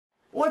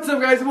What's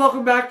up, guys?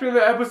 Welcome back to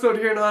another episode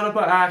here in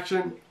Hanapa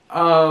Action.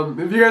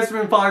 If you guys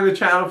have been following the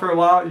channel for a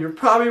while, you're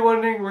probably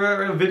wondering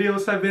where our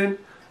videos have been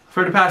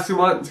for the past 2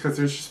 months, because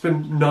there's just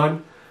been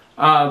none.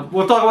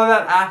 We'll talk about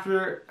that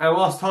after, and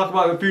we'll also talk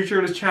about the future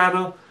of this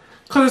channel,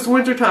 because it's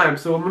winter time,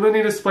 so I'm going to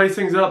need to spice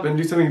things up and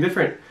do something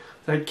different.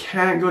 I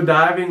can't go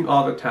diving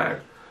all the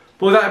time.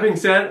 But with that being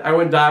said, I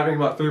went diving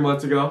about 3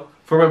 months ago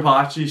for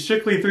Menpachi,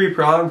 strictly 3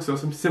 prongs, so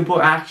some simple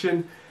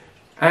action,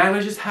 and I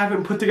just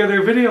haven't put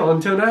together a video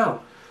until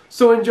now.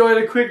 So enjoy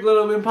the quick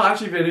little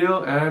Menpachi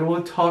video, and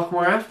we'll talk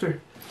more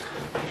after.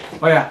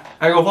 Oh yeah,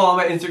 and go follow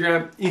my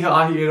Instagram,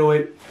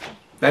 EELS808.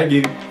 Thank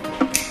you.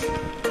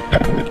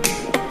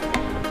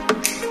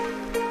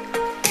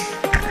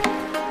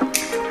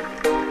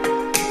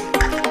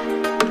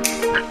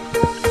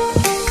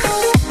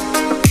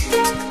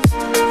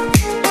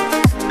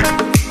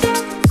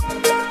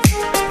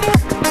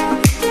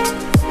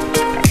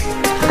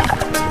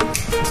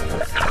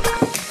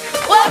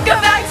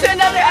 Welcome back to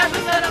another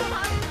episode of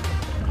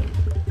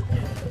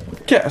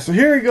Okay, so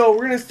here we go.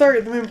 We're gonna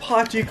start the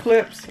Menpachi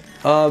clips.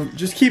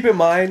 Just keep in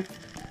mind,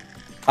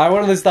 I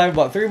went on this dive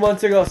about 3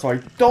 months ago, so I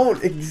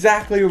don't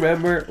exactly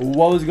remember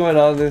what was going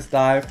on in this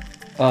dive.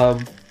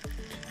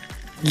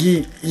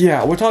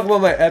 Yeah, we'll talk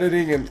about my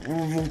editing and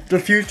the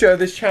future of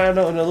this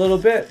channel in a little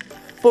bit.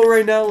 But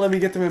right now, let me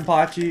get to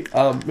Menpachi.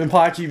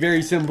 Menpachi,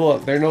 very simple.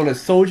 They're known as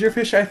soldier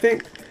fish, I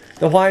think.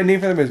 The Hawaiian name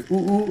for them is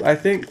u'u, I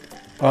think.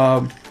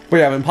 But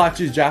yeah,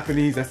 Menpachi is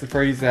Japanese. That's the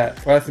phrase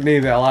that, well, that's the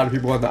name that a lot of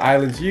people on the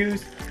islands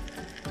use.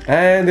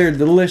 And they're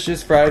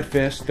delicious fried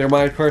fish. They're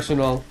my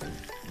personal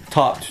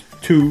top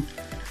 2.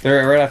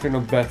 They're right after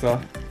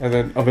Nobeta, and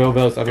then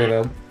Available is under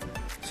them.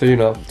 So, you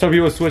know, some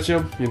people switch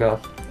them, you know.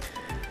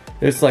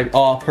 It's like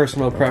all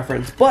personal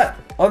preference. But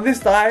on this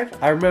dive,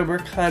 I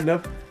remember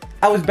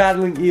I was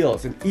battling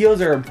eels. And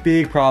eels are a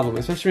big problem,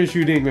 especially when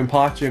shooting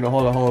Menpachi in a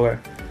hole hole.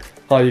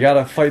 Oh, you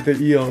gotta fight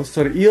the eels.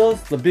 So the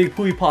eels, the big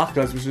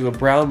puipakas, which is a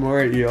brown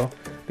moray eel,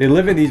 they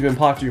live in these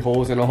Menpachi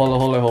holes and hole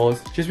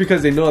holes just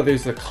because they know that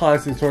there's a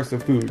constant source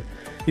of food.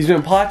 These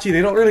Menpachi,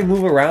 they don't really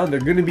move around.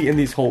 They're gonna be in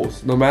these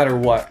holes no matter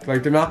what.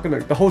 Like, they're not gonna,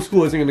 the whole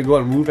school isn't gonna go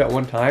and move at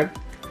one time.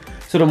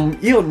 So the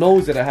eel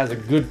knows that it has a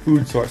good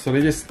food source. So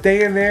they just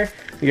stay in there,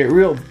 they get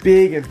real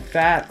big and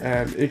fat,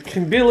 and it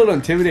can be a little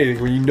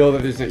intimidating when you know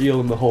that there's an eel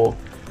in the hole.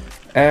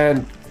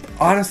 And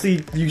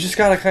honestly, you just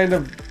gotta kind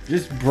of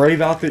just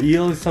brave out the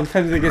eels.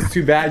 Sometimes it gets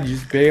too bad, you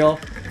just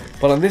bail.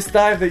 But on this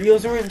dive, the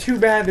eels weren't too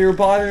bad. They were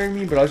bothering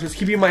me, but I was just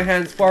keeping my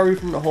hands far away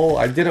from the hole.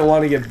 I didn't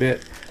want to get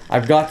bit.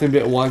 I've gotten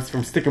bit once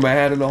from sticking my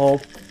hand in the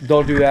hole.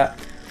 Don't do that.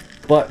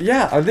 But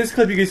yeah, on this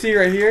clip you can see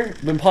right here,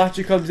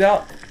 Menpachi comes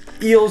out.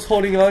 Eels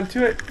holding on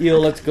to it. Eel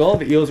lets go.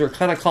 The eels were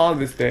kind of calm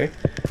this day.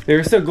 They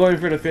were still going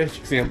for the fish. You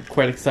can see I'm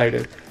quite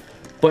excited.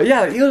 But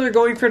yeah, the eels are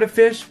going for the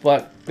fish,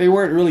 but they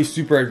weren't really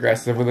super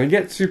aggressive. When they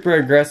get super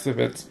aggressive,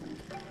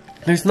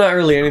 there's not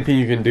really anything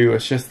you can do.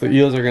 It's just the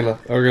eels are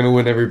gonna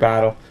win every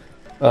battle.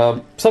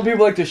 Some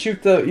people like to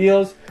shoot the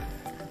eels.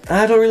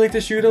 I don't really like to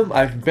shoot them.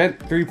 I've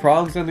bent 3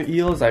 prongs on the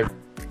eels. I've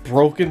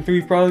broken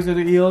 3 prongs on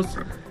the eels.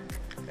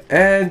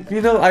 And, you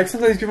know, I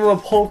sometimes give them a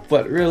poke,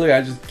 but really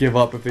I just give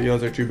up if the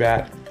eels are too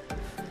bad.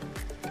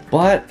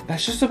 But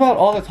that's just about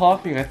all the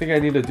talking I think I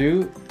need to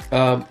do.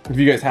 If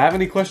you guys have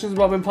any questions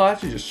about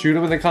Menpachi, just shoot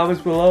them in the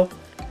comments below.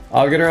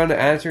 I'll get around to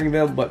answering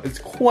them, but it's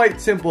quite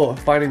simple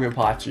finding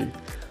Menpachi.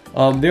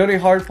 The only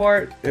hard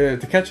part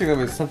to catching them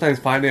is sometimes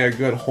finding a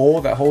good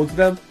hole that holds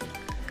them.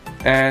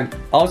 And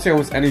I would say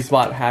almost any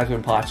spot has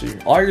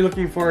Menpachi. All you're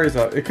looking for is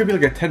it could be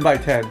like a 10 by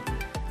 10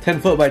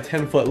 foot by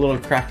 10 foot little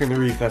crack in the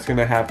reef that's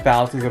gonna have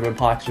thousands of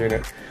Menpachi in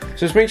it. So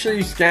just make sure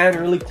you scan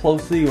really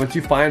closely. Once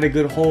you find a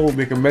good hole,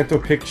 make a mental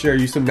picture,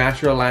 use some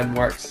natural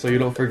landmarks so you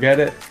don't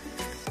forget it.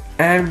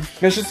 And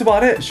that's just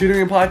about it.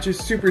 Shooting Menpachi is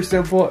super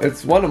simple.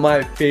 It's one of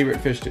my favorite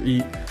fish to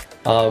eat.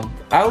 I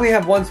only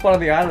have one spot on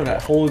the island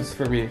that holds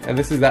for me, and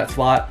this is that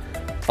spot.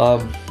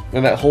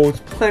 And that holds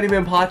plenty of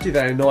Menpachi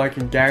that I know I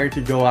can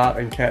guarantee go out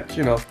and catch,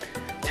 you know,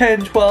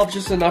 10, 12,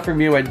 just enough for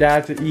me and my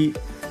dad to eat.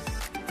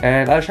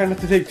 And I try not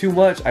to take too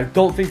much. I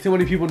don't think too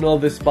many people know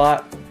this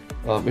spot.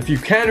 If you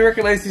can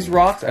recognize these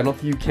rocks, I don't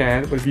think you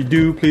can, but if you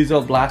do, please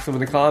don't blast them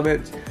in the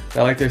comments.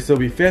 I like there still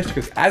be fish,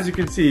 because as you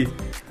can see,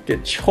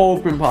 get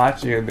choked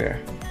Menpachi in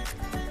there.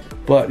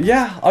 But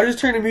yeah, I'll just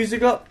turn the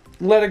music up,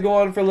 let it go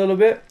on for a little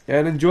bit,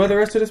 and enjoy the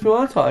rest of this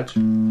montage.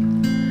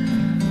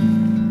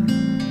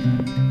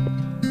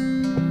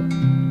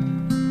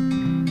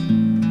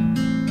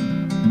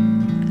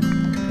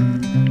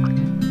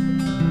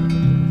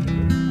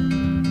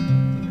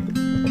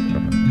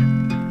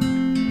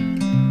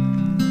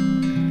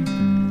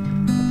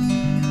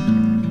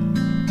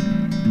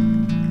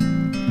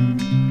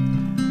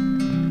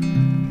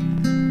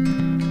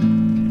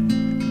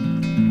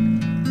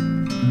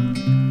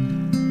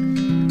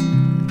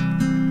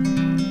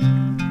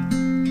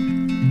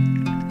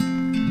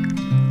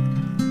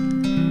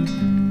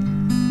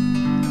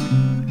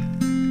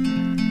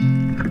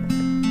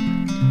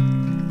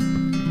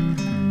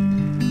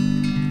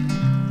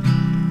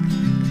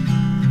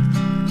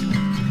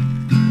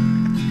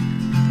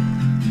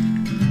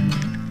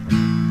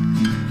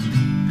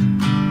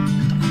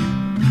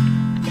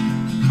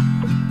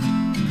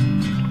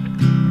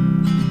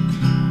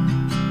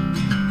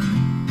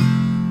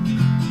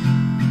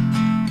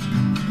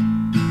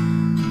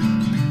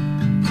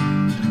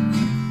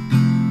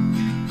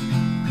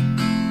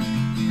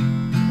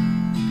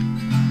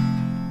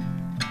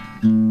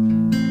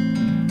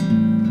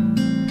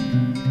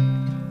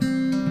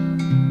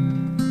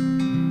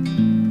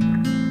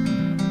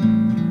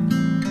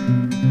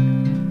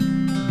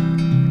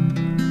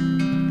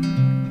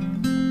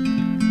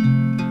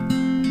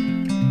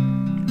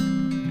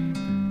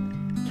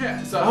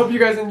 I hope you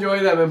guys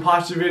enjoyed that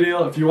Menpachi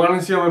video. If you want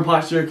to see how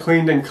Menpachi are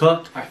cleaned and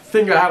cooked, I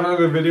think I have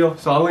another video,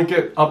 so I'll link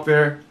it up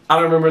there. I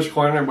don't remember which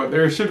corner, but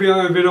there should be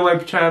another video on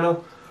my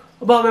channel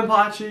about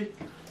Menpachi.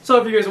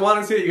 So if you guys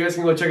want to see it, you guys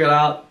can go check it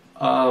out.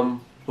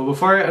 But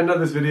before I end up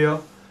this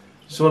video,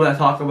 just want to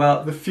talk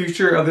about the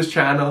future of this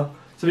channel.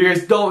 So if you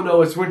guys don't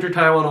know, it's winter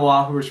time on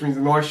Oahu, which means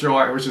the North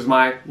Shore, which is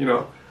my,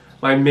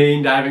 my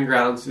main diving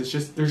grounds. There's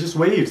just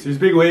waves. There's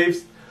big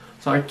waves.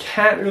 So I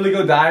can't really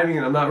go diving,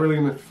 and I'm not really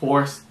going to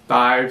force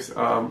dives.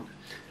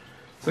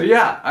 So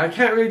yeah, I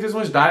can't really do as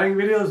much diving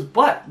videos,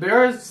 but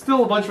there are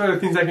still a bunch of other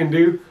things I can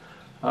do.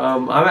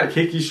 I'm at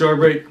Keiki Shore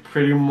Break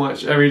pretty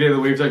much every day the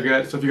waves are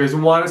good. So if you guys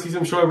want to see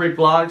some shore break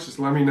vlogs, just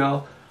let me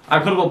know. I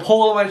put up a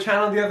poll on my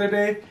channel the other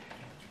day,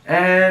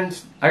 and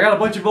I got a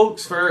bunch of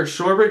votes for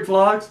shore break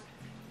vlogs,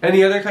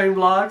 any other kind of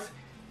vlogs,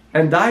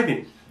 and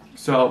diving.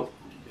 So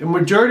the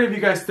majority of you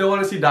guys still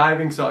want to see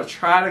diving, so I'll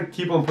try to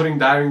keep on putting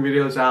diving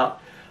videos out.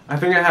 I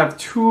think I have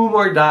 2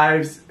 more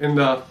dives in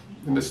the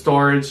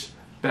storage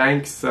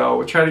bank, so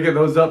we'll try to get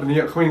those up in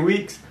the upcoming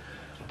weeks.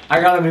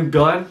 I got a new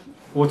gun.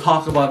 We'll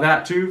talk about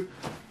that too.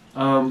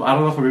 I don't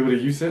know if I'll be able to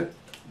use it,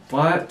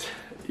 but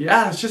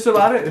yeah, that's just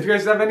about it. If you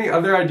guys have any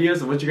other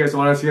ideas of what you guys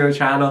want to see on the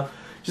channel,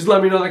 just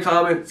let me know in the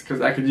comments, because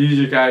I could use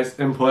your guys'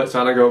 input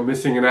so I don't go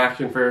missing in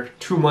action for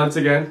 2 months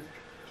again.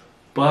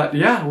 But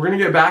yeah, we're gonna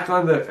get back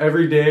on the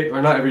every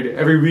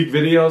week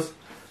videos,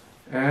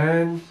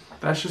 and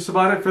that's just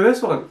about it for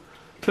this one.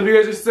 So if you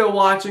guys are still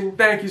watching,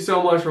 thank you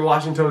so much for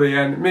watching till the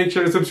end. Make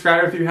sure to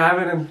subscribe if you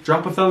haven't, and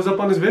drop a thumbs up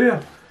on this video.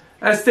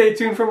 And stay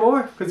tuned for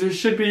more, because there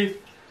should be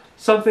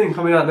something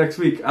coming out next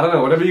week. I don't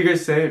know, whatever you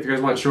guys say. If you guys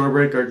want shore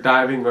break or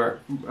diving or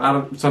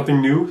something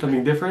new,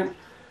 something different,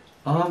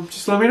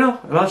 just let me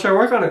know, and I'll try to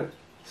work on it.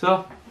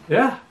 So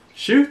yeah,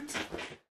 shoot.